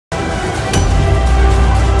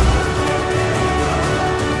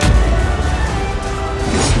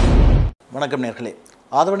வணக்கம் நேர்களே.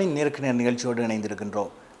 ஆதவனின் நேருக்கு நேர் நிகழ்ச்சியோடு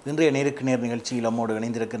இணைந்திருக்கின்றோம். இன்றைய நேருக்கு நேர் நிகழ்ச்சியில் நம்மோடு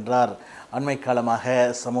இணைந்திருக்கின்றார் அண்மை காலமாக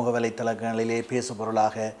சமூக வலைத்தளங்களிலே பேசு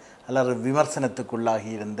பொருளாக அல்லது விமர்சனத்துக்குள்ளாகி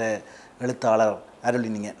இருந்த எழுத்தாளர் அருள்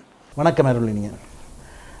இனியன். வணக்கம் அருள் இனியன்.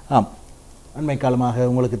 அண்மை காலமாக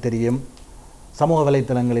உங்களுக்கு தெரியும், சமூக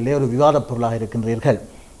வலைத்தளங்களிலே ஒரு விவாதப் பொருளாக இருக்கின்றீர்கள்.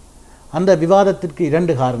 அந்த விவாதத்திற்கு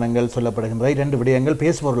இரண்டு காரணங்கள் சொல்லப்படுகின்ற இரண்டு விடயங்கள்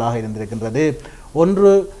பேசுபொருளாக இருந்திருக்கின்றது.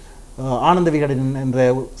 ஒன்று, ஆனந்த விகடன் என்ற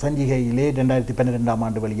சஞ்சிகையிலே 2012ஆம்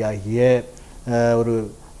ஆண்டு வெளியாகிய ஒரு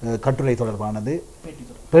கட்டுரை தொடர்பானது,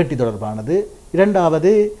 பேட்டி தொடர்பானது.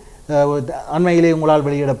 இரண்டாவது, அண்மையிலே உங்களால்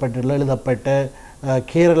வெளியிடப்பட்டுள்ள எழுதப்பட்ட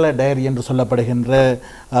கேரள டைரி என்று சொல்லப்படுகின்ற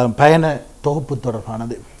பயண தொகுப்பு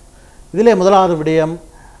தொடர்பானது. இதிலே முதலாவது விடயம்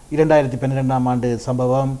 2012ஆம் ஆண்டு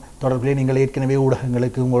சம்பவம் தொடர்பிலே நீங்கள் ஏற்கனவே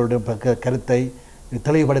ஊடகங்களுக்கு உங்களுடைய கருத்தை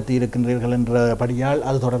தெளிவுபடுத்தி இருக்கின்றீர்கள் என்றபடியால்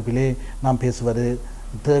அது தொடர்பிலே நாம் பேசுவது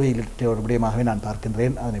தேவையில்லை ஒரு விடயமாகவே நான்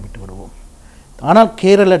பார்க்கின்றேன். அதனை விட்டு விடுவோம். ஆனால்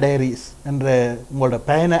கேரள டைரிஸ் என்ற உங்களோட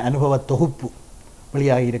பயண அனுபவ தொகுப்பு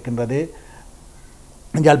வெளியாகி இருக்கின்றது,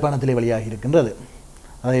 யாழ்ப்பாணத்திலே வெளியாகி இருக்கின்றது.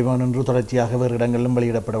 அதை ஒன்று தொடர்ச்சியாக வேறு இடங்களிலும்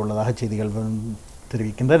வெளியிடப்பட உள்ளதாக செய்திகள்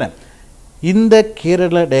தெரிவிக்கின்றன. இந்த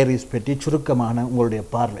கேரள டைரிஸ் பற்றி சுருக்கமான உங்களுடைய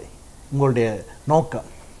பார்வை, உங்களுடைய நோக்கம்.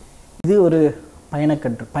 இது ஒரு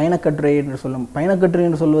பயணக்கட்டுரை என்று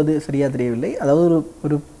சொல்வது சரியாக தெரியவில்லை. அதாவது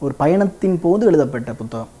ஒரு பயணத்தின் போது எழுதப்பட்ட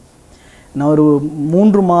புத்தகம். நான் ஒரு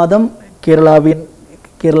 3 மாதம்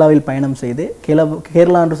கேரளாவில் பயணம் செய்து,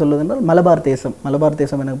 கேரளா என்று சொல்வதென்றால் மலபார்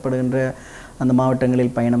தேசம் எனப்படுகின்ற அந்த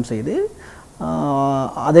மாவட்டங்களில் பயணம் செய்து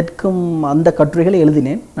அதற்கும் அந்த கட்டுரைகளை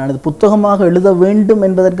எழுதினேன். நான் அது புத்தகமாக எழுத வேண்டும்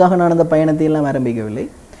என்பதற்காக நான் அந்த பயணத்தை எல்லாம் ஆரம்பிக்கவில்லை.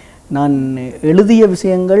 நான் எழுதிய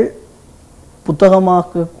விஷயங்கள்,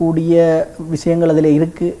 புத்தகமாக்கக்கூடிய விஷயங்கள் அதில்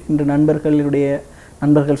இருக்குது என்று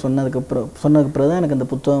நண்பர்கள் சொன்னதுக்கு பிறகு தான் எனக்கு அந்த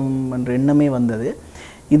புத்தகம் என்ற எண்ணமே வந்தது.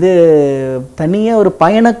 இது தனியாக ஒரு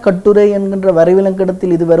பயணக்கட்டுரை என்கின்ற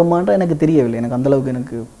வரைவிலக்கணத்தில் இது வருமானால் எனக்கு தெரியவில்லை, எனக்கு அந்தளவுக்கு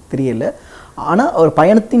எனக்கு தெரியலை. ஆனால் ஒரு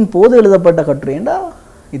பயணத்தின் போது எழுதப்பட்ட கட்டுரைண்டா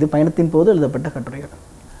இது பயணத்தின் போது எழுதப்பட்ட கட்டுரைகள்.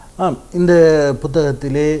 இந்த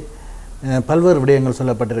புத்தகத்திலே பல்வேறு விடயங்கள்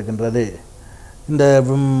சொல்லப்பட்டிருக்கின்றது. இந்த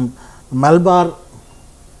மல்பார்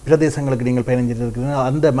பிரதேசங்களுக்கு நீங்கள் பயணிச்சிருக்கிறீர்கள்.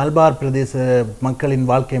 அந்த மல்பார் பிரதேச மக்களின்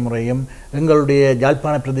வாழ்க்கை முறையும் எங்களுடைய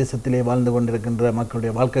யாழ்ப்பாண பிரதேசத்திலே வாழ்ந்து கொண்டிருக்கின்ற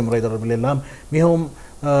மக்களுடைய வாழ்க்கை முறை தொடர்பில் எல்லாம் மிகவும்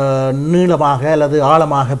நீளமாக அல்லது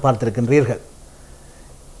ஆழமாக பார்த்திருக்கின்றீர்கள்.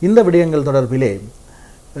 இந்த விடயங்கள் தொடர்பிலே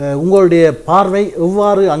உங்களுடைய பார்வை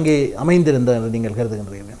எவ்வாறு அங்கே அமைந்திருந்த என்று நீங்கள்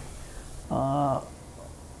கருதுகின்றீர்கள்?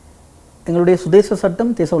 எங்களுடைய சுதேச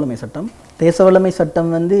சட்டம் தேசவளமை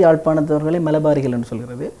சட்டம் யாழ்ப்பாணத்தவர்களை மலபாரிகள் என்று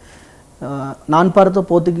சொல்கிறது. நான் பார்த்த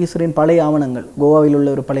போர்த்துகீசரின் பழைய ஆவணங்கள், கோவாவில் உள்ள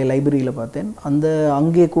ஒரு பழைய லைப்ரரியில் பார்த்தேன்.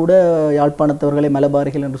 அங்கே கூட யாழ்ப்பாணத்தவர்களை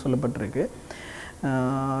மலபாரிகள் என்று சொல்லப்பட்டிருக்கு.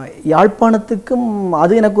 யாழ்ப்பாணத்துக்கும்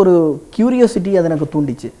அது எனக்கு ஒரு கியூரியோசிட்டி அது எனக்கு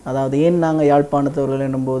தூண்டிச்சு. அதாவது ஏன் நாங்கள் யாழ்ப்பாணத்தவர்கள்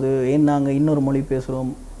என்னும்போது ஏன் நாங்கள் இன்னொரு மொழி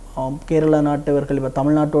பேசுகிறோம், கேரளா நாட்டவர்கள் இப்போ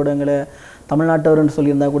தமிழ்நாட்டவர் என்று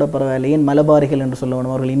சொல்லியிருந்தால் கூட பரவாயில்லை, ஏன் மலபாரிகள் என்று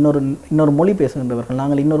சொல்லணும், அவர்கள் இன்னொரு மொழி பேசுகின்றவர்கள்,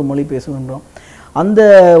 நாங்கள் இன்னொரு மொழி பேசுகின்றோம். அந்த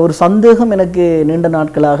ஒரு சந்தேகம் எனக்கு நீண்ட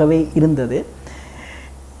நாட்களாகவே இருந்தது.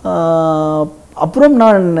 அப்புறம்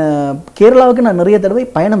நான் கேரளாவுக்கு நிறைய தடவை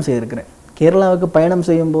பயணம் செய்திருக்கிறேன். கேரளாவுக்கு பயணம்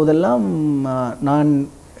செய்யும் போதெல்லாம் நான்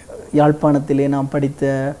யாழ்ப்பாணத்திலே நான் படித்த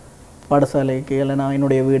பாடசாலைக்கு இல்லை, நான்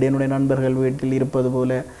என்னுடைய நண்பர்கள் வீட்டில் இருப்பது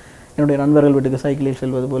போல், என்னுடைய நண்பர்கள் வீட்டுக்கு சைக்கிளில்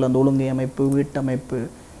செல்வது போல் அந்த ஒழுங்கை அமைப்பு, வீட்டமைப்பு,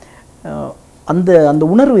 அந்த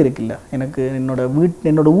உணர்வு இருக்குல்ல, எனக்கு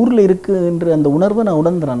என்னோட ஊரில் இருக்குன்ற அந்த உணர்வை நான்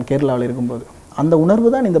உணர்ந்தேன் கேரளாவில் இருக்கும்போது. அந்த உணர்வு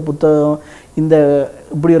தான் இந்த புத்தகம்,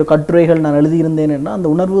 இப்படி ஒரு கட்டுரைகள் நான் எழுதியிருந்தேன்னா அந்த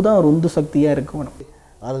உணர்வு தான் ஒரு உந்து சக்தியாக இருக்கும்.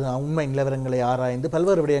 அது உண்மை நிலவரங்களை ஆராய்ந்து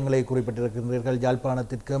பல்வேறு விடயங்களை குறிப்பிட்டிருக்கின்றீர்கள்.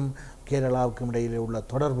 யாழ்ப்பாணத்திற்கும் கேரளாவுக்கும் இடையிலே உள்ள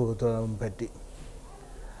தொடர்பு பற்றி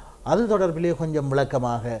அது தொடர்பிலே கொஞ்சம்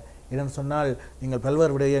விளக்கமாக என்னென்னு சொன்னால், நீங்கள்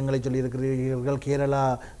பல்வேறு விடயங்களை சொல்லியிருக்கிறீர்கள். கேரளா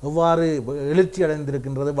எவ்வாறு எழுச்சி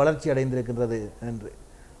அடைந்திருக்கின்றது, வளர்ச்சி அடைந்திருக்கின்றது என்று.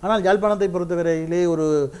 ஆனால் யாழ்ப்பாணத்தை பொறுத்தவரையிலே ஒரு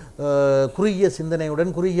குறுகிய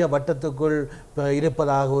சிந்தனையுடன் குறுகிய வட்டத்துக்குள்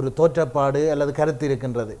இருப்பதாக ஒரு தோற்றப்பாடு அல்லது கருத்து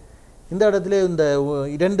இருக்கின்றது. இந்த இடத்திலே இந்த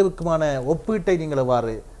இரண்டுக்குமான ஒப்பீட்டை நீங்கள்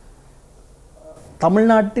எவ்வாறு?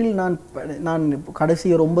 தமிழ்நாட்டில் நான் கடைசி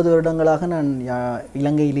ஒரு 9 வருடங்களாக நான்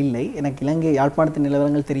இலங்கையில் இல்லை. எனக்கு யாழ்ப்பாணத்தின்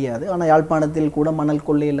நிலவரங்கள் தெரியாது. ஆனால் யாழ்ப்பாணத்தில் கூட மணல்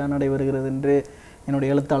கொள்ளையெல்லாம் நடைபெறுகிறது என்று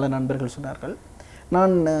என்னுடைய எழுத்தாளர் நண்பர்கள் சொன்னார்கள்.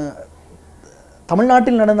 நான்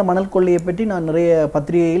தமிழ்நாட்டில் நடந்த மணல் கொள்ளையை பற்றி நான்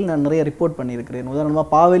பத்திரிகையில் நிறைய ரிப்போர்ட் பண்ணியிருக்கிறேன்.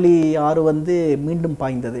 உதாரணமாக பாவலி ஆறு மீண்டும்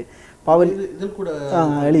பாய்ந்தது.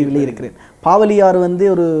 வெளியிருக்கிறேன். பாவலி ஆறு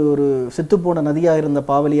ஒரு செத்துப்போன நதியாக இருந்த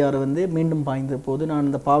பாவலி ஆறு மீண்டும் பாய்ந்த போது நான்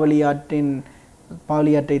அந்த பாவலி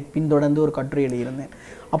ஆற்றை பின்தொடர்ந்து ஒரு கட்டுரை எழுதியிருந்தேன்.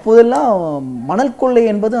 அப்போதெல்லாம் மணல் கொள்ளை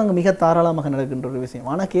என்பது அங்கே மிக தாராளமாக நடக்கின்ற ஒரு விஷயம்.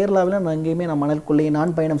 ஆனால் கேரளாவில் நான் எங்கேயுமே மணல் கொள்ளையை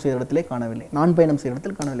நான் பயணம் செய்கிற இடத்திலே காணவில்லை. நான் பயணம் செய்கிற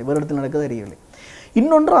இடத்தில் காணவில்லை, வேறு இடத்தில் நடக்க தெரியவில்லை.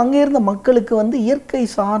 இன்னொன்று, அங்கே இருந்த மக்களுக்கு இயற்கை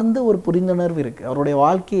சார்ந்த ஒரு புரிந்துணர்வு இருக்குது. அவருடைய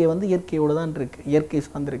வாழ்க்கையை இயற்கையோடு தான் இருக்குது, இயற்கை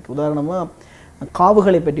சார்ந்து இருக்குது. உதாரணமாக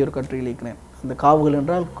காவுகளை பற்றி ஒரு கட்டுரை எழுதிக்கிறேன். அந்த காவுகள்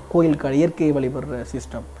என்றால் கோயில் இயற்கையை வழிபடுற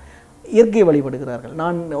சிஸ்டம், இயற்கையை வழிபடுகிறார்கள்.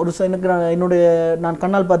 நான் நான்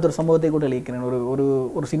கண்ணால் பார்த்த ஒரு சம்பவத்தை கூட எழுதிக்கிறேன்.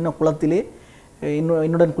 ஒரு சின்ன குளத்திலே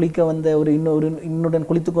என்னுடன் குளிக்க வந்த என்னுடன்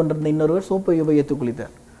குளித்து கொண்டிருந்த இன்னொருவர் சோப்பை உபயோகித்து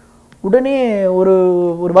குளித்தார். உடனே ஒரு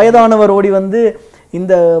வயதானவர் ஓடி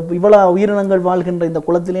இந்த இவ்வளவு உயிரினங்கள் வாழ்கின்ற இந்த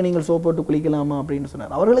குளத்திலே நீங்கள் சோப்பு போட்டு குளிக்கலாமா அப்படின்னு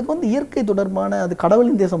சொன்னார். அவர்களுக்கு இயற்கை தொடர்பான, அது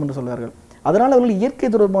கடவுளின் தேசம் என்று சொல்வார்கள், அதனால் அவர்கள் இயற்கை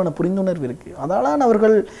தொடர்பான புரிந்துணர்வு இருக்குது. அதனால்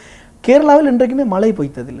அவர்கள் கேரளாவில் இன்றைக்குமே மழை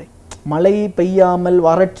பொய்த்ததில்லை. மழை பெய்யாமல்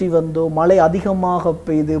வறட்சி வந்தோ, மழை அதிகமாக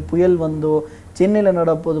பெய்து புயல் வந்தோ, சென்னையில்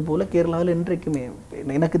நடப்பது போல கேரளாவில் இன்றைக்குமே,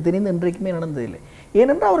 எனக்கு தெரிந்து இன்றைக்குமே நடந்ததில்லை.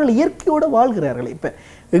 ஏனென்றால் அவர்கள் இயற்கையோடு வாழ்கிறார்கள். இப்போ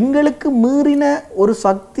எங்களுக்கு மீறின ஒரு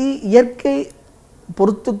சக்தி இயற்கை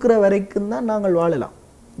பொறுத்துக்கிற வரைக்கும் தான் நாங்கள் வாழலாம்.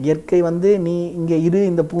 இயற்கை நீ இங்கே இரு,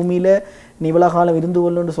 இந்த பூமியில் நீ இவ்வளோ காலம் இருந்து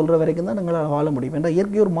கொள்ளுன்னு சொல்கிற வரைக்கும் தான் நாங்கள் வாழ முடியும். என்றால்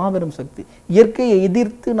இயற்கை ஒரு மாபெரும் சக்தி. இயற்கையை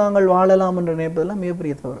எதிர்த்து நாங்கள் வாழலாம் என்று நினைப்பதெல்லாம்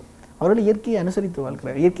மிகப்பெரிய தவறு. அவர்கள் இயற்கையை அனுசரித்து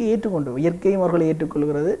வாழ்கிறார்கள், இயற்கையை ஏற்றுக்கொண்டு, இயற்கையும் அவர்களை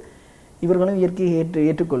ஏற்றுக்கொள்கிறது, இவர்களும் இயற்கையை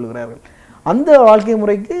ஏற்றுக்கொள்கிறார்கள். அந்த வாழ்க்கை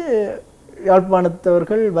முறைக்கு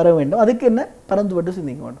யாழ்ப்பாணத்தவர்கள் வர வேண்டும். அதுக்கு என்ன பரந்துபட்டு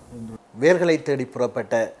சிந்திக்க வேண்டும். வேர்களை தேடி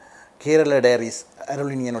புறப்பட்ட கேரள டைரிஸ்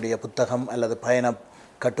அருள் இனியனுடைய புத்தகம் அல்லது பயண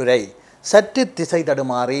கட்டுரை சற்று திசை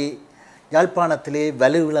தடுமாறி யாழ்ப்பாணத்திலே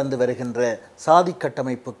வலுவிழந்து வருகின்ற சாதி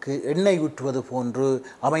கட்டமைப்புக்கு எண்ணெய் ஊற்றுவது போன்று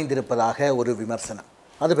அமைந்திருப்பதாக ஒரு விமர்சனம்.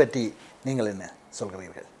 அது பற்றி நீங்கள் என்ன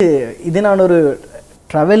சொல்கிறீர்கள்? இது நான் ஒரு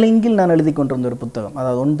ட்ராவலிங்கில் நான் எழுதி கொண்டிருந்த ஒரு புத்தகம்,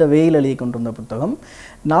 அதாவது ஒன்ற வேயில் எழுதி கொண்டிருந்த புத்தகம்.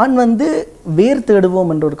 நான் வேர்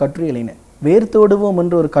தேடுவோம் என்ற ஒரு கட்டுரை எழுதினேன். வேர் தேடுவோம்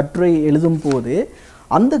என்ற ஒரு கட்டுரை எழுதும் போது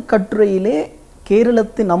அந்த கட்டுரையிலே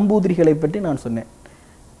கேரளத்தின் நம்பூதிரிகளை பற்றி நான் சொன்னேன்.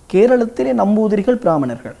 கேரளத்திலே நம்பூதிரிகள்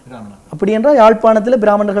பிராமணர்கள். அப்படி என்றால் யாழ்ப்பாணத்தில்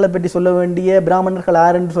பிராமணர்களை பற்றி சொல்ல வேண்டிய, பிராமணர்கள்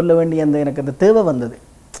யாரென்று சொல்ல வேண்டிய எனக்கு அந்த தேவை வந்தது,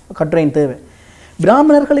 கட்டுரையின் தேவை.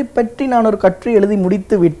 பிராமணர்களை பற்றி நான் ஒரு கட்டுரை எழுதி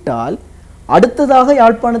முடித்து விட்டால் அடுத்ததாக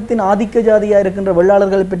யாழ்ப்பாணத்தின் ஆதிக்க ஜாதியாக இருக்கின்ற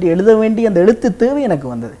வெள்ளாளர்களை பற்றி எழுத வேண்டிய அந்த எழுத்து தேவை எனக்கு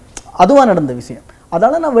வந்தது. அதுவாக நடந்த விஷயம்.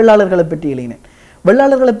 அதனால் நான் வெள்ளாளர்களை பற்றி எழுதினேன்.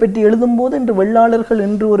 வெள்ளாளர்களை பற்றி எழுதும்போது இன்று வெள்ளாளர்கள்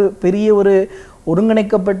என்று ஒரு பெரிய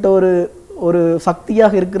ஒருங்கிணைக்கப்பட்ட ஒரு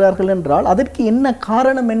சக்தியாக இருக்கிறார்கள் என்றால் அதற்கு என்ன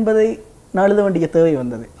காரணம் என்பதை நான் எழுத வேண்டிய தேவை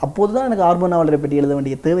வந்தது. அப்போது தான் எனக்கு ஆர்வனாவலரை பற்றி எழுத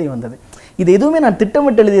வேண்டிய தேவை வந்தது. இது எதுவுமே நான்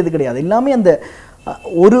திட்டமிட்டு எழுதியது கிடையாது. எல்லாமே அந்த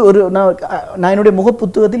நான் என்னுடைய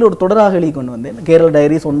முகப்புத்தகத்தில் ஒரு தொடராக எழுதி கொண்டு வந்தேன். கேரள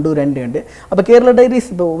டைரிஸ் 1, 2. அப்போ கேரள டைரிஸ்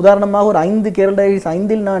இப்போ உதாரணமாக ஒரு 5 கேரள டைரிஸ்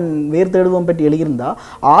 5இல் நான் வேர் தேடுவோம் பற்றி எழுதியிருந்தால்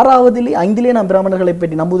 5இலே நான் பிராமணர்களை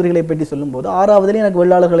பற்றி, நம்பூதிரிகளை பற்றி சொல்லும்போது 6வதிலே எனக்கு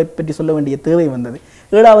வெள்ளாளர்களை பற்றி சொல்ல வேண்டிய தேவை வந்தது.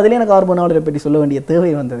 7வதிலே எனக்கு ஆர்வனாவலரை பற்றி சொல்ல வேண்டிய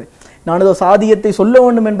தேவை வந்தது. நான் ஏதோ சாதியத்தை சொல்ல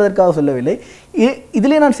வேண்டும் என்பதற்காக சொல்லவில்லை.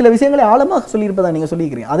 இதிலே நான் சில விஷயங்களை ஆழமாக சொல்லியிருப்பதா நீங்கள்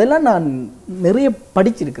சொல்லியிருக்கிறீங்க. அதெல்லாம் நான் நிறைய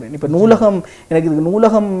படிச்சிருக்கிறேன். இப்போ நூலகம், எனக்கு இதுக்கு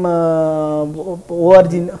நூலகம்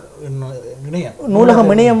ORG நூலகம்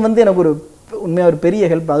இணையம் எனக்கு ஒரு உண்மையாக ஒரு பெரிய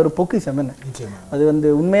ஹெல்ப். அது ஒரு பொக்கிஷம். என்ன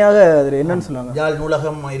அது உண்மையாக அது என்னன்னு சொல்லுவாங்க, யாழ்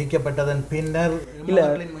நூலகம் இடிக்கப்பட்டதன் பின்னர் இல்லை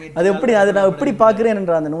அது எப்படி, அது நான் எப்படி பார்க்குறேன்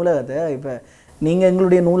என்ற அந்த நூலகத்தை. இப்போ நீங்கள்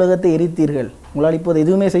எங்களுடைய நூலகத்தை எரித்தீர்கள், உங்களால் இப்போது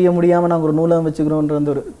எதுவுமே செய்ய முடியாமல் நாங்கள் ஒரு நூலகம் வச்சுக்கிறோன்ற அந்த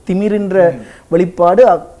ஒரு திமிரின்ற வெளிப்பாடு,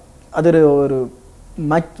 அது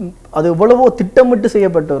அது எவ்வளவோ திட்டமிட்டு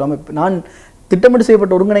செய்யப்பட்ட ஒரு அமைப்பு. நான் திட்டமிட்டு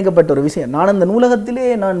செய்யப்பட்ட ஒருங்கிணைக்கப்பட்ட ஒரு விஷயம். நான் அந்த நூலகத்திலே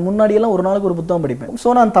நான் முன்னாடியெல்லாம் ஒரு நாளுக்கு ஒரு புத்தகம் படிப்பேன்.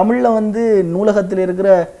 ஸோ நான் தமிழில் நூலகத்தில் இருக்கிற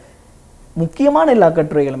முக்கியமான எல்லா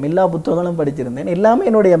கட்டுரைகளும், எல்லா புத்தகங்களும் படிச்சிருந்தேன். எல்லாமே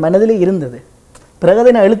என்னுடைய மனதிலே இருந்தது. பிறகு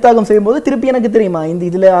அதை நான் எழுத்தாக்கம் செய்யும்போது திருப்பி எனக்கு தெரியுமா,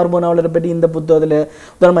 இதில் ஆர்வனாவலரை பற்றி இந்த புத்தகத்தில்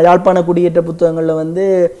உதாரணமாக யாழ்ப்பாண குடியேற்ற புத்தகங்களில்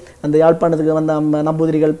அந்த யாழ்ப்பாணத்துக்கு வந்த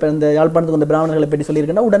நம்பூதிரிகள், இந்த யாழ்ப்பாணத்துக்கு வந்த பிராமணர்களை பற்றி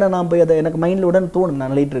சொல்லியிருக்கேன்னா உடனே நான் போய் அதை எனக்கு மைண்டில் உடனே தோணும்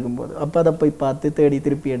நான் எழுதிட்டு இருக்கும்போது. அப்போ அதை போய் பார்த்து தேடி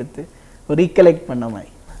திருப்பி எடுத்து ரீகலெக்ட் பண்ண மாதிரி.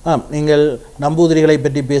 நீங்கள் நம்பூதிரிகளை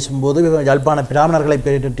பற்றி பேசும்போது யாழ்ப்பாண பிராமணர்களை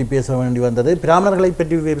பற்றி பேச வேண்டி வந்தது. பிராமணர்களை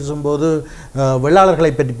பற்றி பேசும்போது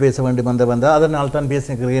வெள்ளாளர்களை பற்றி பேச வேண்டி வந்தது. அதனால் தான்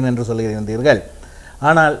பேசுகிறேன் என்று சொல்லியிருந்தீர்கள்.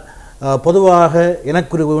 ஆனால் பொதுவாக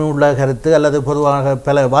எனக்கு உள்ள கருத்து அல்லது பொதுவாக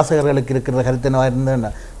பல வாசகர்களுக்கு இருக்கிற கருத்து என்ன,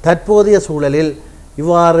 தற்போதைய சூழலில்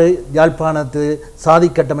இவ்வாறு யாழ்ப்பாணத்து சாதி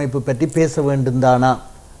கட்டமைப்பு பற்றி பேச வேண்டும் தானா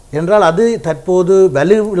என்றால் அது தற்போது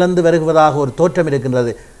வலுவிழந்து வருவதாக ஒரு தோற்றம்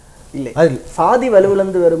இருக்கின்றது. இல்லை, சாதி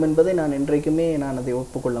வலுவிழந்து வரும் என்பதை நான் என்றைக்குமே அதை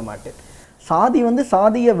ஒப்புக்கொள்ள மாட்டேன்.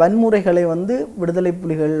 சாதிய வன்முறைகளை விடுதலை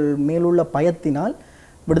புலிகள் மேலுள்ள பயத்தினால்,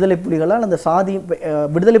 விடுதலை புலிகளால் அந்த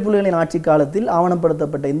விடுதலை புலிகளின் ஆட்சி காலத்தில்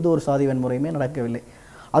ஆவணப்படுத்தப்பட்ட எந்த ஒரு சாதி வன்முறையுமே நடக்கவில்லை.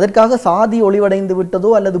 அதற்காக சாதி ஒளிவடைந்து விட்டதோ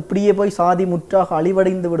அல்லது இப்படியே போய் சாதி முற்றாக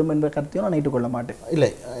அழிவடைந்து விடும் என்ற கருத்தையும் நான் ஏற்றுக்கொள்ள மாட்டேன்.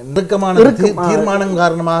 இல்லை, நெருக்கமான தீர்மானம்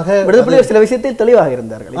காரணமாக விடுதலை சில விஷயத்தில் தெளிவாக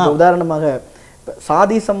இருந்தார்கள். இப்போ உதாரணமாக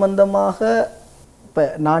சாதி சம்பந்தமாக இப்போ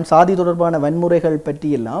நான் சாதி தொடர்பான வன்முறைகள்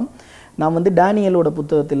பற்றியெல்லாம் நான் வந்து டேனியலோட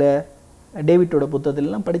புத்தகத்தில் டேவிட்டோட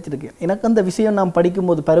புத்தகத்திலெல்லாம் படிச்சிருக்கேன். எனக்கு அந்த விஷயம் நான்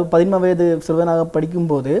படிக்கும்போது 15 வயது சிறுவனாக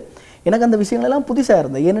படிக்கும்போது எனக்கு அந்த விஷயங்களெல்லாம் புதுசாக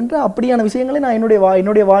இருந்தது. ஏனென்றால் அப்படியான விஷயங்களை நான்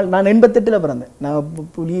நான் 88 பிறந்தேன். நான்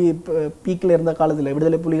புலி பீக்கில் இருந்த காலத்தில்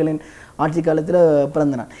விடுதலை புலிகளின் ஆட்சி காலத்தில்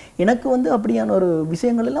பிறந்தேன். எனக்கு வந்து அப்படியான ஒரு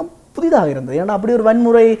விஷயங்கள் எல்லாம் புதிதாக இருந்தது. ஏன்னா அப்படி ஒரு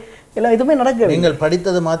வன்முறை எல்லாம் எதுவுமே நடக்கவில்லை. நீங்கள்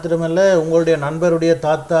படித்தது மாத்திரமல்ல, உங்களுடைய நண்பருடைய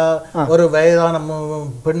தாத்தா ஒரு வயதான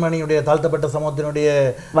பெண்மணியுடைய தாழ்த்தப்பட்ட சமூகத்தினுடைய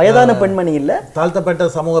வயதான பெண்மணி இல்ல, தாழ்த்தப்பட்ட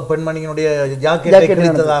சமூக பெண்மணியினுடைய ஜாக்கெட்டை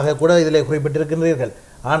கிழித்ததாக கூட இதில் குறிப்பிட்டிருக்கின்றீர்கள்.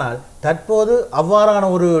 ஆனால் தற்போது அவ்வாறான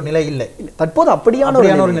ஒரு நிலை இல்லை. தற்போது அப்படியான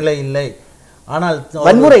ஒரு நிலை இல்லை. ஆனால்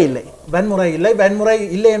வன்முறை இல்லை. வன்முறை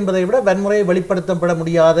இல்லை என்பதை விட வன்முறையை வெளிப்படுத்தப்பட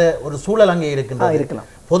முடியாத ஒரு சூழல் அங்கே இருக்கலாம்.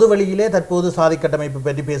 பொது வழியிலே தற்போது சாதி கட்டமைப்பு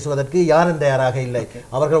பற்றி பேசுவதற்கு யாரும் தயாராக இல்லை.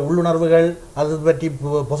 அவர்கள் உள்ளுணர்வுகள் அது பற்றி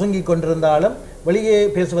பொசுங்கிக் கொண்டிருந்தாலும் வெளியே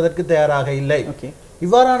பேசுவதற்கு தயாராக இல்லை.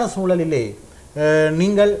 இவ்வாறான சூழலிலே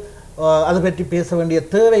நீங்கள் அதை பற்றி பேச வேண்டிய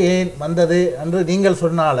தேவை ஏன் வந்தது என்று நீங்கள்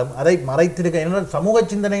சொன்னாலும் அதை மறைத்திருக்க, என்ற சமூக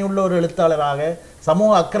சிந்தனை உள்ள ஒரு எழுத்தாளராக,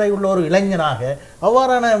 சமூக அக்கறை உள்ள ஒரு இளைஞனாக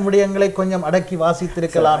அவ்வாறான விடயங்களை கொஞ்சம் அடக்கி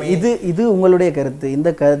வாசித்திருக்கலாம். இது உங்களுடைய கருத்து.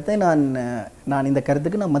 இந்த கருத்தை நான் இந்த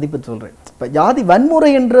கருத்துக்கு நான் மதிப்பு சொல்றேன். இப்போ ஜாதி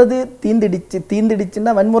வன்முறை என்றது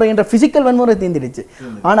தீந்திடுச்சுன்னா வன்முறை என்ற பிசிக்கல் வன்முறை தீந்திடுச்சு.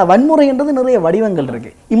 ஆனால் வன்முறை என்றது நிறைய வடிவங்கள்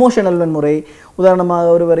இருக்கு. இமோஷனல் வன்முறை,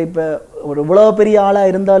 உதாரணமாக ஒருவர் இப்போ ஒரு இவ்வளவு பெரிய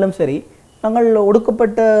ஆளாக இருந்தாலும் சரி, நாங்கள்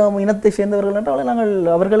ஒடுக்கப்பட்ட இனத்தை சேர்ந்தவர்கள் என்றால்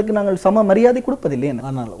அவர்களுக்கு நாங்கள் சம மரியாதை கொடுப்பதில்லை.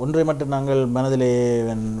 ஆனால் ஒன்றை மட்டும் நாங்கள் மனதிலே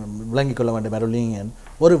விளங்கிக் கொள்ள வேண்டும் அருள் இனியன்.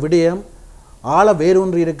 ஒரு விடயம் ஆழ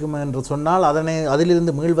வேரூன்றி இருக்கும் என்று சொன்னால்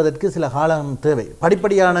அதிலிருந்து மீள்வதற்கு சில காலம் தேவை.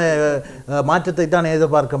 படிப்படியான மாற்றத்தை தான்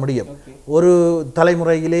எதிர்பார்க்க முடியும். ஒரு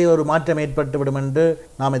தலைமுறையிலே ஒரு மாற்றம் ஏற்பட்டுவிடும் என்று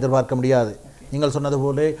நாம் எதிர்பார்க்க முடியாது. நீங்கள் சொன்னது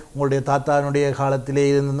போல உங்களுடைய தாத்தானுடைய காலத்திலே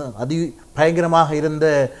இருந்து அதி பயங்கரமாக இருந்த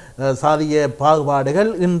சாதிய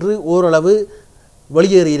பாகுபாடுகள் இன்று ஓரளவு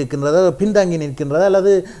வெளியேறி இருக்கின்றது, பின்தங்கி நிற்கின்றது,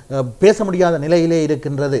 அல்லது பேச முடியாத நிலையிலே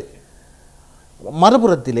இருக்கின்றது.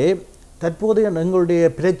 மறுபுறத்திலே தற்போது எங்களுடைய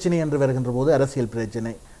பிரச்சனை என்று வருகின்ற போது அரசியல்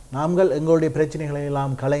பிரச்சனை. நாங்கள் எங்களுடைய பிரச்சனைகளை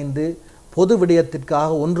எல்லாம் களைந்து பொது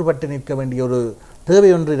விடயத்திற்காக ஒன்றுபட்டு நிற்க வேண்டிய ஒரு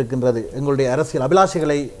தேவை ஒன்று இருக்கின்றது, எங்களுடைய அரசியல்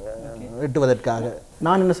அபிலாஷைகளை எட்டுவதற்காக.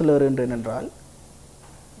 நான் என்ன சொல்ல வருகின்றேன் என்றால்,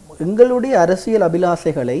 எங்களுடைய அரசியல்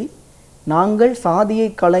அபிலாஷைகளை நாங்கள் சாதியை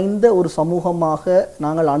களைந்த ஒரு சமூகமாக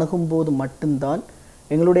நாங்கள் அணுகும்போது மட்டும்தான்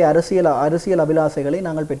எங்களுடைய அரசியல் அபிலாஷைகளை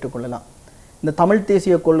நாங்கள் பெற்றுக்கொள்ளலாம். இந்த தமிழ்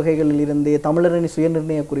தேசிய கொள்கைகளில் இருந்தே, தமிழரின்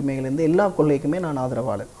சுயநிர்ணய உரிமைகளிலிருந்து எல்லா கொள்கைக்குமே நான்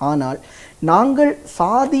ஆதரவாளர். ஆனால் நாங்கள்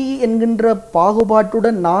சாதி என்கின்ற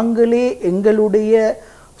பாகுபாட்டுடன் நாங்களே எங்களுடைய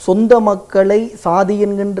சொந்த மக்களை சாதி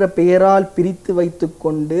என்கின்ற பெயரால் பிரித்து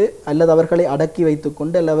வைத்துக்கொண்டு அல்லது அவர்களை அடக்கி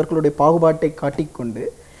வைத்துக்கொண்டு அல்லது அவர்களுடைய பாகுபாட்டை காட்டிக்கொண்டு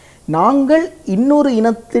நாங்கள் இன்னொரு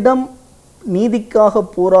இனத்திடம் நீதிக்காக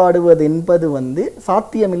போராடுவது என்பது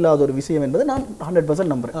சாத்தியமில்லாத ஒரு விஷயம் என்பது நான்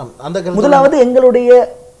 100% நம்புறேன். முதலாவது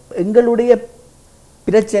எங்களுடைய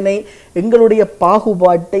பிரச்சனை, எங்களுடைய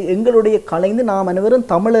பாகுபாட்டை எங்களுடைய கலைந்து நாம் அனைவரும்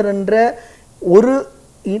தமிழர் என்ற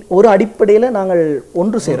ஒரு அடிப்படையில் நாங்கள்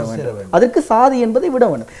ஒன்று சேர வேண்டும். அதற்கு சாதி என்பதை விட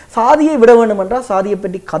வேண்டும். சாதியை விட வேண்டும் என்றால் சாதியை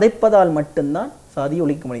பற்றி கதைப்பதால் மட்டும்தான் சாதியை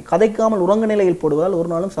ஒழிக்க முடியும். கதைக்காமல் உறங்க நிலையில் போடுவதால் ஒரு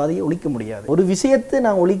நாளும் சாதியை ஒழிக்க முடியாது. ஒரு விஷயத்தை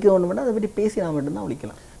நாங்கள் ஒழிக்க வேண்டும் என்றால் அதை பற்றி பேசினா மட்டும்தான்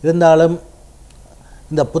ஒழிக்கலாம். இருந்தாலும்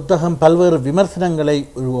இந்த புத்தகம் பல்வேறு விமர்சனங்களை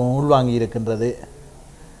உள்வாங்கி இருக்கின்றது.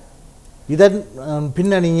 இதன்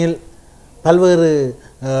பின்னணியில் பல்வேறு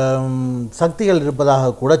சக்திகள்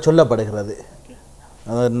இருப்பதாக கூட சொல்லப்படுகிறது.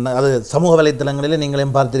 அது சமூக வலைத்தளங்களில்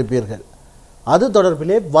நீங்களும் பார்த்திருப்பீர்கள். அது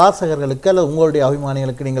தொடர்பிலே வாசகர்களுக்கு அல்லது உங்களுடைய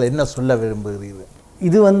அபிமானிகளுக்கு நீங்கள் என்ன சொல்ல விரும்புகிறீர்கள்?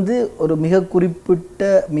 இது ஒரு மிக குறிப்பிட்ட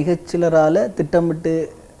மிகச்சிலரால் திட்டமிட்டு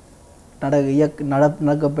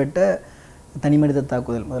நடக்கப்பட்ட தனிமனித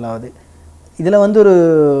தாக்குதல். முதலாவது இதில் ஒரு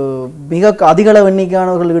மிக அதிகளவு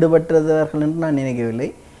எண்ணிக்கையானவர்கள் ஈடுபட்டவர்கள் என்று நான் நினைக்கவில்லை.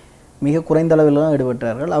 மிக குறைந்த அளவில் தான்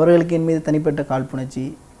ஈடுபட்டார்கள். அவர்களுக்கு என் மீது தனிப்பட்ட காழ்ப்புணர்ச்சி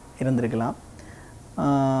இருந்திருக்கலாம்.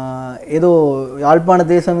 ஏதோ யாழ்ப்பாண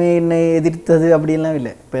தேசமே என்னை எதிர்த்தது அப்படின்லாம்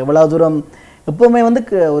இல்லை. இப்போ எவ்வளோ தூரம் எப்போவுமே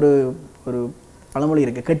ஒரு ஒரு பழமொழி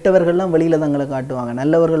இருக்குது, கெட்டவர்கள்லாம் வெளியில் தங்களை காட்டுவாங்க,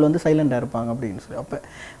 நல்லவர்கள் சைலண்டாக இருப்பாங்க அப்படின்னு சொல்லி. அப்போ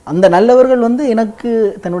அந்த நல்லவர்கள் எனக்கு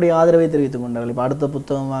தன்னுடைய ஆதரவை தெரிவித்துக் கொண்டார்கள். இப்போ அடுத்த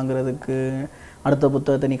புத்தகம் வாங்குறதுக்கு, அடுத்த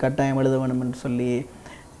புத்தகத்தை நீ கட்டாயம் எழுத வேணும்னு சொல்லி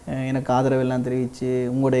எனக்கு ஆதரவெல்லாம் தெரிவித்து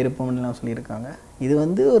உங்களோட இருப்போம்லாம் சொல்லியிருக்காங்க.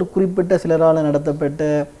 இது ஒரு குறிப்பிட்ட சிலரால் நடத்தப்பட்ட,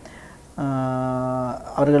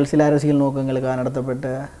 அவர்கள் சில அரசியல் நோக்கங்களுக்காக நடத்தப்பட்ட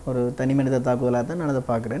ஒரு தனிமனித தாக்குதலாக தான் நான் அதை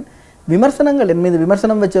பார்க்குறேன். விமர்சனங்கள் என் மீது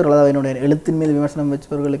விமர்சனம் வச்சவர்கள், அதாவது என்னுடைய எழுத்தின் மீது விமர்சனம்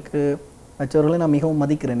வச்சவர்களுக்கு வச்சவர்களை நான் மிகவும்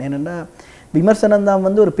மதிக்கிறேன். ஏனென்னா விமர்சனம் தான்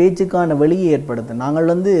வந்து ஒரு பேச்சுக்கான வழியை ஏற்படுத்தும்.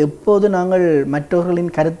 நாங்கள் வந்து எப்போது நாங்கள்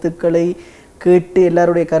மற்றவர்களின் கருத்துக்களை கேட்டு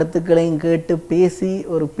எல்லாருடைய கருத்துக்களையும் கேட்டு பேசி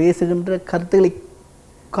ஒரு பேசுகின்ற கருத்துக்களை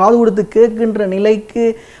காது கொடுத்து கேட்கின்ற நிலைக்கு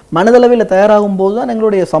மனதளவில் தயாராகும் போது தான்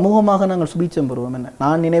எங்களுடைய சமூகமாக நாங்கள் சுபீட்சம் பெறுவோம். என்ன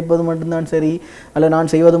நான் நினைப்பது மட்டும்தான் சரி அல்ல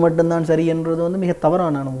நான் செய்வது மட்டும்தான் சரி என்றது வந்து மிக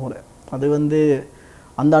தவறான அணுகுமுறை. அது வந்து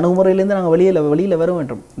அந்த அணுகுமுறையிலேருந்து நாங்கள் வெளியில் வர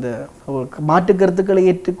வேண்டும். இந்த மாற்று கருத்துக்களை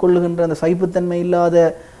ஏற்றுக்கொள்ளுகின்ற அந்த சகிப்புத்தன்மை இல்லாத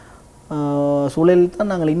சூழலில்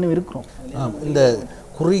தான் நாங்கள் இன்னும் இருக்கிறோம். இந்த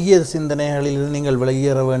குறுகிய சிந்தனைகளில் நீங்கள்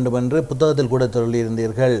வெளியேற வேண்டும் என்று புத்தகத்தில் கூட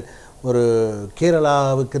சொல்லியிருந்தீர்கள். ஒரு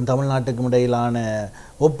கேரளாவுக்கும் தமிழ்நாட்டுக்கும் இடையிலான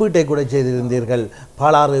ஒப்பீட்டை கூட செய்திருந்தீர்கள்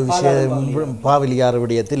பாலாறு விஷயம் பாவிலியாறு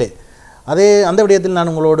விடயத்திலே. அந்த விடயத்தில்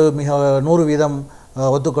நான் உங்களோடு மிக 100%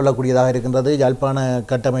 ஒத்துக்கொள்ளக்கூடியதாக இருக்கின்றது. யாழ்ப்பாண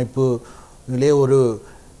கட்டமைப்பிலே ஒரு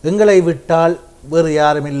எங்களை விட்டால் வேறு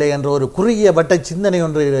யாரும் இல்லை என்ற ஒரு குறுகிய வட்ட சிந்தனை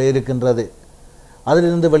ஒன்று இருக்கின்றது.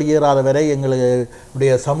 அதிலிருந்து வெளியேறாத வரை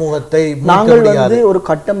எங்களுடைய சமூகத்தை நாங்கள் வந்து ஒரு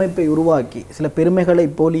கட்டமைப்பை உருவாக்கி சில பெருமைகளை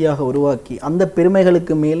போலியாக உருவாக்கி அந்த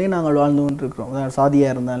பெருமைகளுக்கு மேலே நாங்கள் வாழ்ந்து கொண்டிருக்கிறோம்.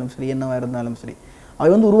 சாதியாக இருந்தாலும் சரி என்னவாக இருந்தாலும் சரி அவை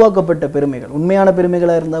வந்து உருவாக்கப்பட்ட பெருமைகள். உண்மையான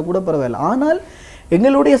பெருமைகளாக இருந்தால் கூட பரவாயில்லை. ஆனால்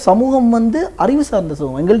எங்களுடைய சமூகம் வந்து அறிவு சார்ந்த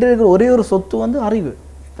சமூகம். எங்கள்கிட்ட இருக்கிற ஒரே ஒரு சொத்து வந்து அறிவு.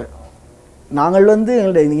 இப்போ நாங்கள் வந்து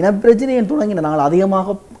எங்களுடைய இனப்பிரச்சனையை தொடங்கின நாங்கள்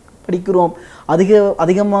அதிகமாக படிக்கிறோம்,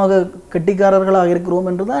 அதிகமாக கெட்டிக்காரர்களாக இருக்கிறோம்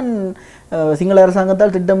என்று தான் சிங்கள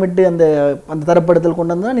அரசாங்கத்தால் திட்டமிட்டு அந்த தரப்படுத்தல்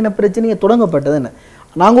கொண்டு வந்து தான் இனப்பிரச்சனையை தொடங்கப்பட்டது. என்ன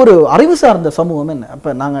நாங்கள் ஒரு அறிவு சார்ந்த சமூகம். என்ன அப்போ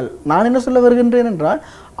நான் என்ன சொல்ல வருகின்றேன் என்றால்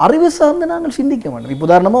அறிவு சார்ந்து நாங்கள் சிந்திக்க மாட்டோம். இப்போ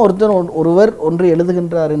உதாரணமாக ஒருவர் ஒன்று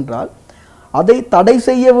எழுதுகின்றார் என்றால் அதை தடை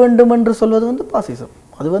செய்ய வேண்டும் என்று சொல்வது வந்து பாசிசம்.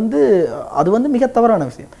 அது வந்து மிக தவறான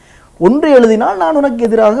விஷயம். ஒன்று எழுதினால் நான் உனக்கு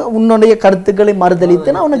எதிராக உன்னுடைய கருத்துக்களை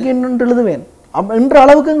மறுதளித்து நான் உனக்கு இன்னொன்று எழுதுவேன் என்ற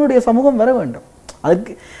அளவுக்கு எங்களுடைய சமூகம் வர வேண்டும்.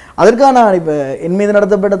 அதற்காக நான் இப்போ என் மீது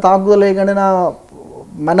நடத்தப்பட்ட தாக்குதலை கண்டு நான்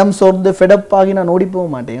மனம் சோர்ந்து ஃபெடப் ஆகி நான் ஓடி போக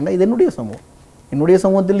மாட்டேன். ஏன்னா இது என்னுடைய சமூகம். என்னுடைய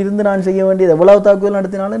சமூகத்தில் இருந்து நான் செய்ய வேண்டியது எவ்வளவு தாக்குதல்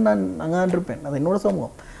நடத்தினாலும் நான் அங்கே இருப்பேன். அது என்னோட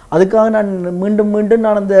சமூகம். அதுக்காக நான் மீண்டும்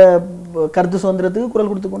நான் அந்த கருத்து சுதந்திரத்துக்கு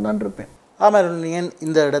குரல் கொடுத்து கொண்டான் இருப்பேன். ஆமாம்,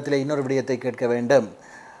 இந்த இடத்துல இன்னொரு விடயத்தை கேட்க வேண்டும்.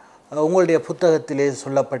 உங்களுடைய புத்தகத்திலே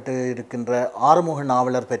சொல்லப்பட்டு இருக்கின்ற ஆறுமுக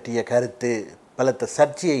நாவலர் பற்றிய கருத்து பலத்த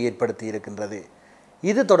சர்ச்சையை ஏற்படுத்தி இருக்கின்றது.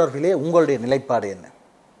 இது தொடர்பிலே உங்களுடைய நிலைப்பாடு என்ன?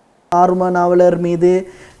 ஆறுமுக நாவலர் மீது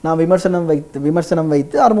நான் விமர்சனம்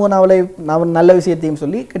வைத்து ஆறுமுக நாவலை நான் நல்ல விஷயத்தையும்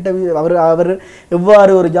சொல்லி அவர்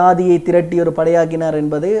எவ்வாறு ஒரு ஜாதியை திரட்டி ஒரு படையாக்கினார்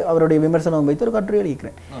என்பதை அவருடைய விமர்சனம் வைத்து ஒரு கட்டுரை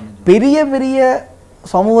எழுதிக்கிறேன். பெரிய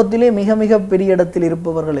சமூகத்திலே மிக மிக பெரிய இடத்தில்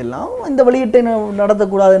இருப்பவர்கள் எல்லாம் இந்த வெளியீட்டை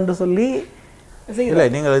நடத்தக்கூடாது என்று சொல்லி இல்லை,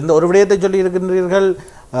 நீங்கள் இந்த ஒரு விடயத்தை சொல்லி இருக்கின்றீர்கள்.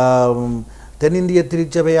 தென்னிந்திய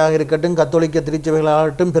திருச்சபையாக இருக்கட்டும், கத்தோலிக்க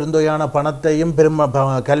திருச்சபைகளாகட்டும், பெருந்தொகையான பணத்தையும்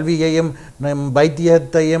கல்வியையும்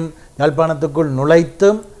வைத்தியத்தையும் யாழ்ப்பாணத்துக்குள்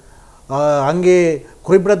நுழைத்தும் அங்கே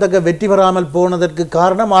குறிப்பிடத்தக்க வெற்றி பெறாமல் போனதற்கு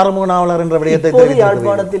காரணம் ஆறுமுக நாவலர் என்ற விடயத்தை.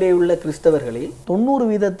 யாழ்ப்பாணத்திலே உள்ள கிறிஸ்தவர்களில்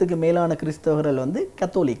 90% மேலான கிறிஸ்தவர்கள் வந்து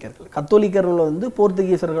கத்தோலிக்கர்கள் வந்து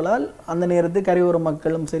போர்த்துகீசர்களால் அந்த நேரத்தில் கரையோர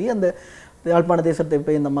மக்களும் சரி அந்த யாழ்ப்பாண தேசத்தை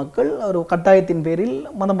பெயர்ந்த மக்கள் ஒரு கட்டாயத்தின் பேரில்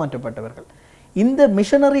மதம் மாற்றப்பட்டவர்கள். இந்த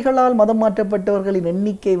மிஷனரிகளால் மதம் மாற்றப்பட்டவர்களின்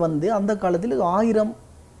எண்ணிக்கை வந்து அந்த காலத்தில்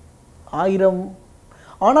 1000.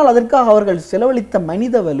 ஆனால் அதற்காக அவர்கள் செலவழித்த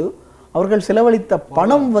மனித வலு, அவர்கள் செலவழித்த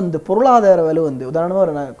பணம் வந்து பொருளாதார வலு வந்து உதாரணமாக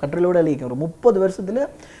ஒரு கட்டுரையோடு அளிக்க ஒரு 30 வருஷத்துல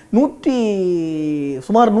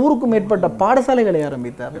சுமார் 100க்கும் மேற்பட்ட பாடசாலைகளை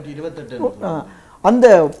ஆரம்பித்தார். அந்த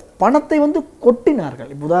பணத்தை வந்து கொட்டினார்கள்.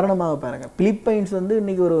 இப்போ உதாரணமாக பாருங்க, பிலிப்பைன்ஸ் வந்து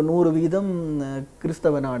இன்னைக்கு ஒரு 100%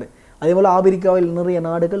 கிறிஸ்தவ நாடு. அதே போல் ஆப்பிரிக்காவில் நிறைய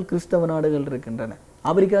நாடுகள் கிறிஸ்தவ நாடுகள் இருக்கின்றன.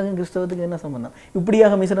 ஆப்பிரிக்காவுக்கும் கிறிஸ்தவத்துக்கு என்ன சம்பந்தம்?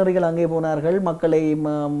 இப்படியாக மிஷனரிகள் அங்கே போனார்கள், மக்களை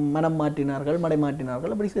மனம் மாற்றினார்கள், மடை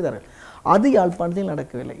மாற்றினார்கள், அப்படி செய்தார்கள். அது யாழ்ப்பாணத்தில்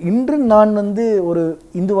நடக்கவில்லை. இன்று நான் வந்து ஒரு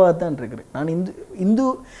இந்துவாகத்தான் இருக்கிறேன். நான்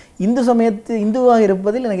இந்து சமயத்து இந்துவாக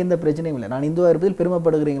இருப்பதில் எனக்கு எந்த பிரச்சனையும் இல்லை. நான் இந்துவாக இருப்பதில்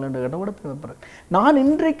பெருமைப்படுகிறீங்களா என்று கேட்டால் கூட பெருமைப்படுறேன். நான்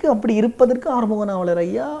இன்றைக்கு அப்படி இருப்பதற்கு ஆறுமுக நாவலர்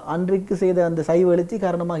ஐயா அன்றைக்கு செய்த அந்த சைவ எழுச்சி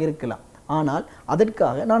காரணமாக இருக்கலாம். ஆனால்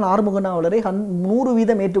அதற்காக நான் ஆறுமுக நாவலரை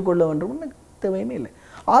 100% ஏற்றுக்கொள்ள வேண்டும் தேவையுமே இல்லை.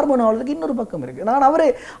 ஆறுமுக நாவலருக்கு இன்னொரு பக்கம் இருக்கு. நான்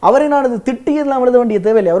அவரை நான் திட்டியெல்லாம் எழுத வேண்டிய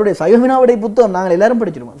தேவையில்லை. அவருடைய சைவவினாவுடைய புத்தகம் நாங்கள் எல்லாரும்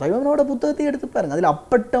படிச்சிருவோம். சைவவினாவோட புத்தகத்தை எடுத்து பாருங்க. அதில்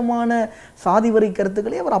அப்பட்டமான சாதி வரி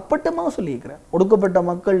கருத்துக்களை அவர் அப்பட்டமாக சொல்லியிருக்கிறார். ஒடுக்கப்பட்ட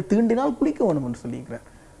மக்கள் தீண்டினால் குளிக்க வேணும் என்று சொல்லியிருக்கிறார்.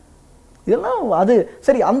 இதெல்லாம் அது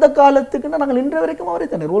சரி. அந்த காலத்துக்குன்னா நாங்கள் இன்று வரைக்கும் அவரை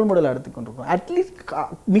தானே ரோல் மாடலாக எடுத்துக்கொண்டிருக்கோம். அட்லீஸ்ட்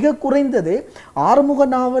மிக குறைந்தது ஆறுமுக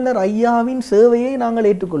நாவலர் ஐயாவின் சேவையை நாங்கள்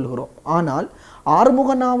ஏற்றுக்கொள்கிறோம். ஆனால்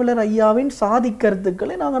ஆறுமுக நாவலர் ஐயாவின் சாதி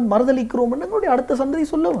கருத்துக்களை நாங்கள் மறுதளிக்கிறோம் என்று எங்களுடைய அடுத்த சந்ததி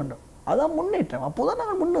சொல்ல வேண்டும். அதான் முன்னேற்றம். அப்போதான்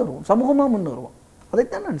நாங்கள் முன்னேறுவோம், சமூகமாக முன்னேறுவோம்.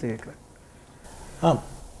 அதைத்தான் நான் செய்கிறேன்.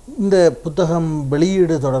 இந்த புத்தகம்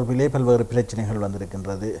வெளியீடு தொடர்பிலே பல்வேறு பிரச்சனைகள்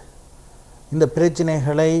வந்திருக்கின்றது. இந்த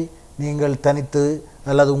பிரச்சனைகளை நீங்கள் தனித்து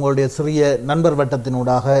அல்லது உங்களுடைய சிறிய நண்பர்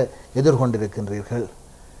வட்டத்தினூடாக எதிர்கொண்டிருக்கின்றீர்கள்.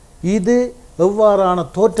 இது எவ்வாறான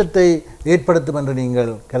தோற்றத்தை ஏற்படுத்தும் என்று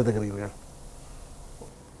நீங்கள் கருதுகிறீர்கள்?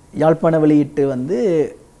 யாழ்ப்பாண வெளியீட்டு வந்து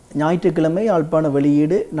ஞாயிற்றுக்கிழமை யாழ்ப்பாண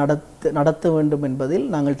வெளியீடு நடத்த வேண்டும் என்பதில்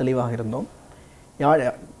நாங்கள் தெளிவாக இருந்தோம்.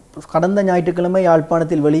 கடந்த ஞாயிற்றுக்கிழமை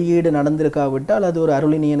யாழ்ப்பாணத்தில் வெளியீடு நடந்திருக்காவிட்டால் அது ஒரு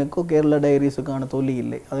அருளினியனுக்கோ கேரள டைரிஸுக்கான தொல்லி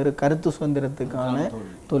இல்லை, அது ஒரு கருத்து சுதந்திரத்துக்கான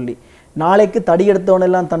தொல்லி. நாளைக்கு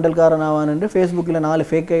தடியெடுத்தவனெல்லாம் தண்டல்காரன் ஆவான் என்று ஃபேஸ்புக்கில் 4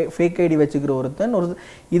 ஃபேக் ஐடி வச்சுக்கிற ஒருத்தன்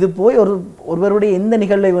இது போய் ஒருவருடைய எந்த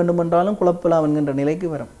நிகழ்வை வேண்டுமென்றாலும் குழப்பலாம் என்கின்ற நிலைக்கு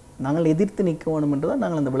வரும். நாங்கள் எதிர்த்து நிற்க வேண்டும் என்று தான்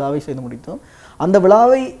நாங்கள் அந்த விழாவை செய்து முடித்தோம். அந்த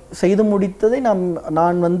விழாவை செய்து முடித்ததை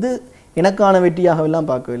நான் வந்து எனக்கான வெற்றியாகவெல்லாம்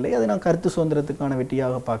பார்க்கவில்லை, அதை நான் கருத்து சுதந்திரத்துக்கான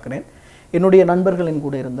வெற்றியாக பார்க்கிறேன். என்னுடைய நண்பர்கள் என்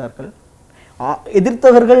கூட இருந்தார்கள்.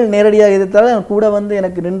 எதிர்த்தவர்கள் நேரடியாக எதிர்த்தாலும் கூட வந்து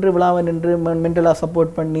எனக்கு நின்று விழாவை நின்று மென்டலாக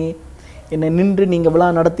சப்போர்ட் பண்ணி என்னை நின்று நீங்கள் விழா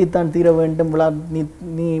நடத்தித்தான் தீர வேண்டும், விழா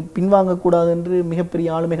நீ பின்வாங்கக்கூடாது என்று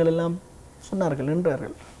மிகப்பெரிய ஆளுமைகள் எல்லாம் சொன்னார்கள்,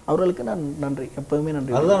 நின்றார்கள். அவர்களுக்கு நான் நன்றி, எப்பவுமே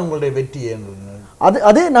நன்றி. அதுதான் உங்களுடைய வெற்றி.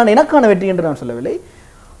 அது நான் எனக்கான வெற்றி என்று நான் சொல்லவில்லை.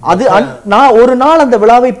 அது நான் ஒரு நாள் அந்த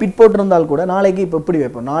விழாவை பிற்போட்டிருந்தால் கூட நாளைக்கு இப்போ எப்படி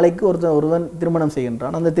வைப்போம், நாளைக்கு ஒருவன் திருமணம்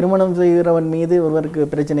செய்கின்றான், அந்த திருமணம் செய்கிறவன் மீது ஒருவருக்கு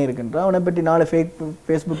பிரச்சனை இருக்கின்றான், அவனை பற்றி நாளை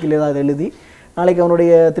ஃபேஸ்புக்கில் ஏதாவது எழுதி நாளைக்கு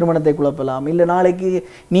அவனுடைய திருமணத்தை குழப்பலாம். இல்லை நாளைக்கு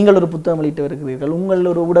நீங்கள் ஒரு புத்தகம் வெளியிட்டு வருகிறீர்கள், உங்கள்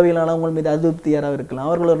ஒரு உடவியலான உங்கள் மீது அதிருப்தியாராக இருக்கலாம்,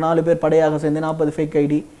 அவர்கள் ஒரு 4 பேர் படையாக சேர்ந்து 40 ஃபேக்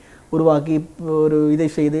ஐடி உருவாக்கி ஒரு இதை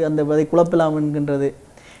செய்து அதை குழப்பலாம் என்கின்றது.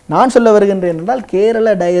 நான் சொல்ல வருகின்றேன் என்றால்,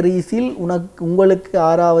 கேரள டைரிஸில் உங்களுக்கு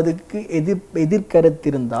 6வதுக்கு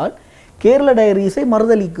எதிர்கருத்திருந்தால் கேரள டைரிஸை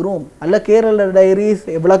மறுதளிக்கிறோம், அல்ல கேரள டைரிஸ்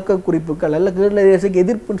விளக்க குறிப்புகள் அல்ல கேரள டைரிஸுக்கு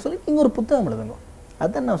எதிர்ப்புன்னு சொல்லி நீங்கள் ஒரு புத்தகம் எழுதுங்க.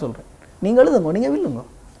 அதுதான் நான் சொல்கிறேன். நீங்கள் எழுதுங்க, நீங்கள் வில்லுங்க.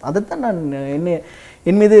 அதைத்தான் நான்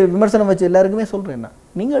என் மீது விமர்சனம் வச்சு எல்லாருக்குமே சொல்கிறேன்.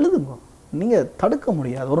 நீங்கள் எழுதுங்க, நீங்கள் தடுக்க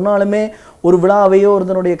முடியாது. ஒரு நாளுமே ஒரு விழாவையோ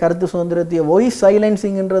ஒருத்தனுடைய கருத்து சுதந்திரத்தையோ வாய்ஸ்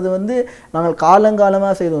சைலன்சிங்ன்றது வந்து நாங்கள்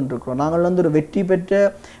காலங்காலமாக செய்து கொண்டிருக்கிறோம். நாங்கள் வந்து ஒரு வெற்றி பெற்ற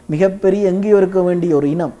மிகப்பெரிய எங்கேயோ இருக்க வேண்டிய ஒரு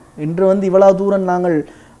இனம். இன்று வந்து இவ்வளவு தூரம் நாங்கள்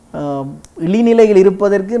இழிநிலையில்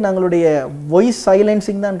இருப்பதற்கு நாங்களுடைய வாய்ஸ்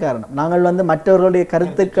சைலன்சிங் தான் காரணம். நாங்கள் வந்து மற்றவர்களுடைய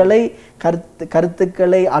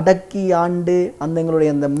கருத்துக்களை அடக்கி ஆண்டு எங்களுடைய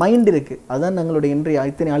அந்த மைண்ட் இருக்குது, அதுதான் எங்களுடைய இன்றைய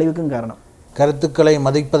இத்தனை அழிவுக்கும் காரணம். கருத்துக்களை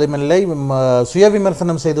மதிப்பதும் இல்லை, சுய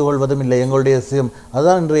விமர்சனம் செய்து கொள்வதும் இல்லை. எங்களுடைய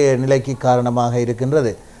அதுதான் இன்றைய நிலைக்கு காரணமாக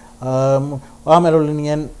இருக்கின்றது. அருள்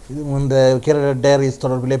இனியன், இந்த கேரள டைரிஸ்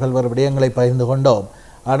தொடர்பிலே பல்வேறு விடயங்களை பகிர்ந்து கொண்டோம்.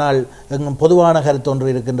 ஆனால் பொதுவான கருத்து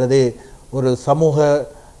ஒன்று இருக்கின்றது. ஒரு சமூக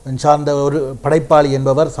சார்ந்த ஒரு படைப்பாளி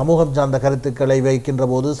என்பவர் சமூகம் சார்ந்த கருத்துக்களை வைக்கின்ற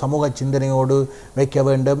போது சமூக சிந்தனையோடு வைக்க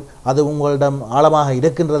வேண்டும். அது உங்களிடம் ஆழமாக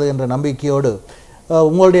இருக்கின்றது என்ற நம்பிக்கையோடு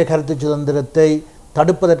உங்களுடைய கருத்து சுதந்திரத்தை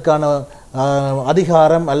தடுப்பதற்கான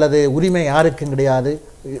அதிகாரம் அல்லது உரிமை யாருக்கும் கிடையாது.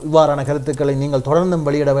 இவ்வாறான கருத்துக்களை நீங்கள் தொடர்ந்தும்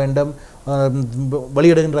வெளியிட வேண்டும்.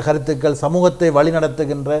 வெளியிடுகின்ற கருத்துக்கள் சமூகத்தை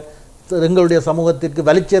வழிநடத்துகின்ற எங்களுடைய சமூகத்திற்கு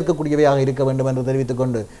வலிச்சேர்க்கக்கூடியவையாக இருக்க வேண்டும் என்று தெரிவித்துக்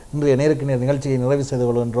கொண்டு இன்றைய நேருக்கு நேர் நிகழ்ச்சியை நிறைவு செய்து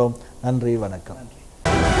கொள்கின்றோம். நன்றி, வணக்கம்.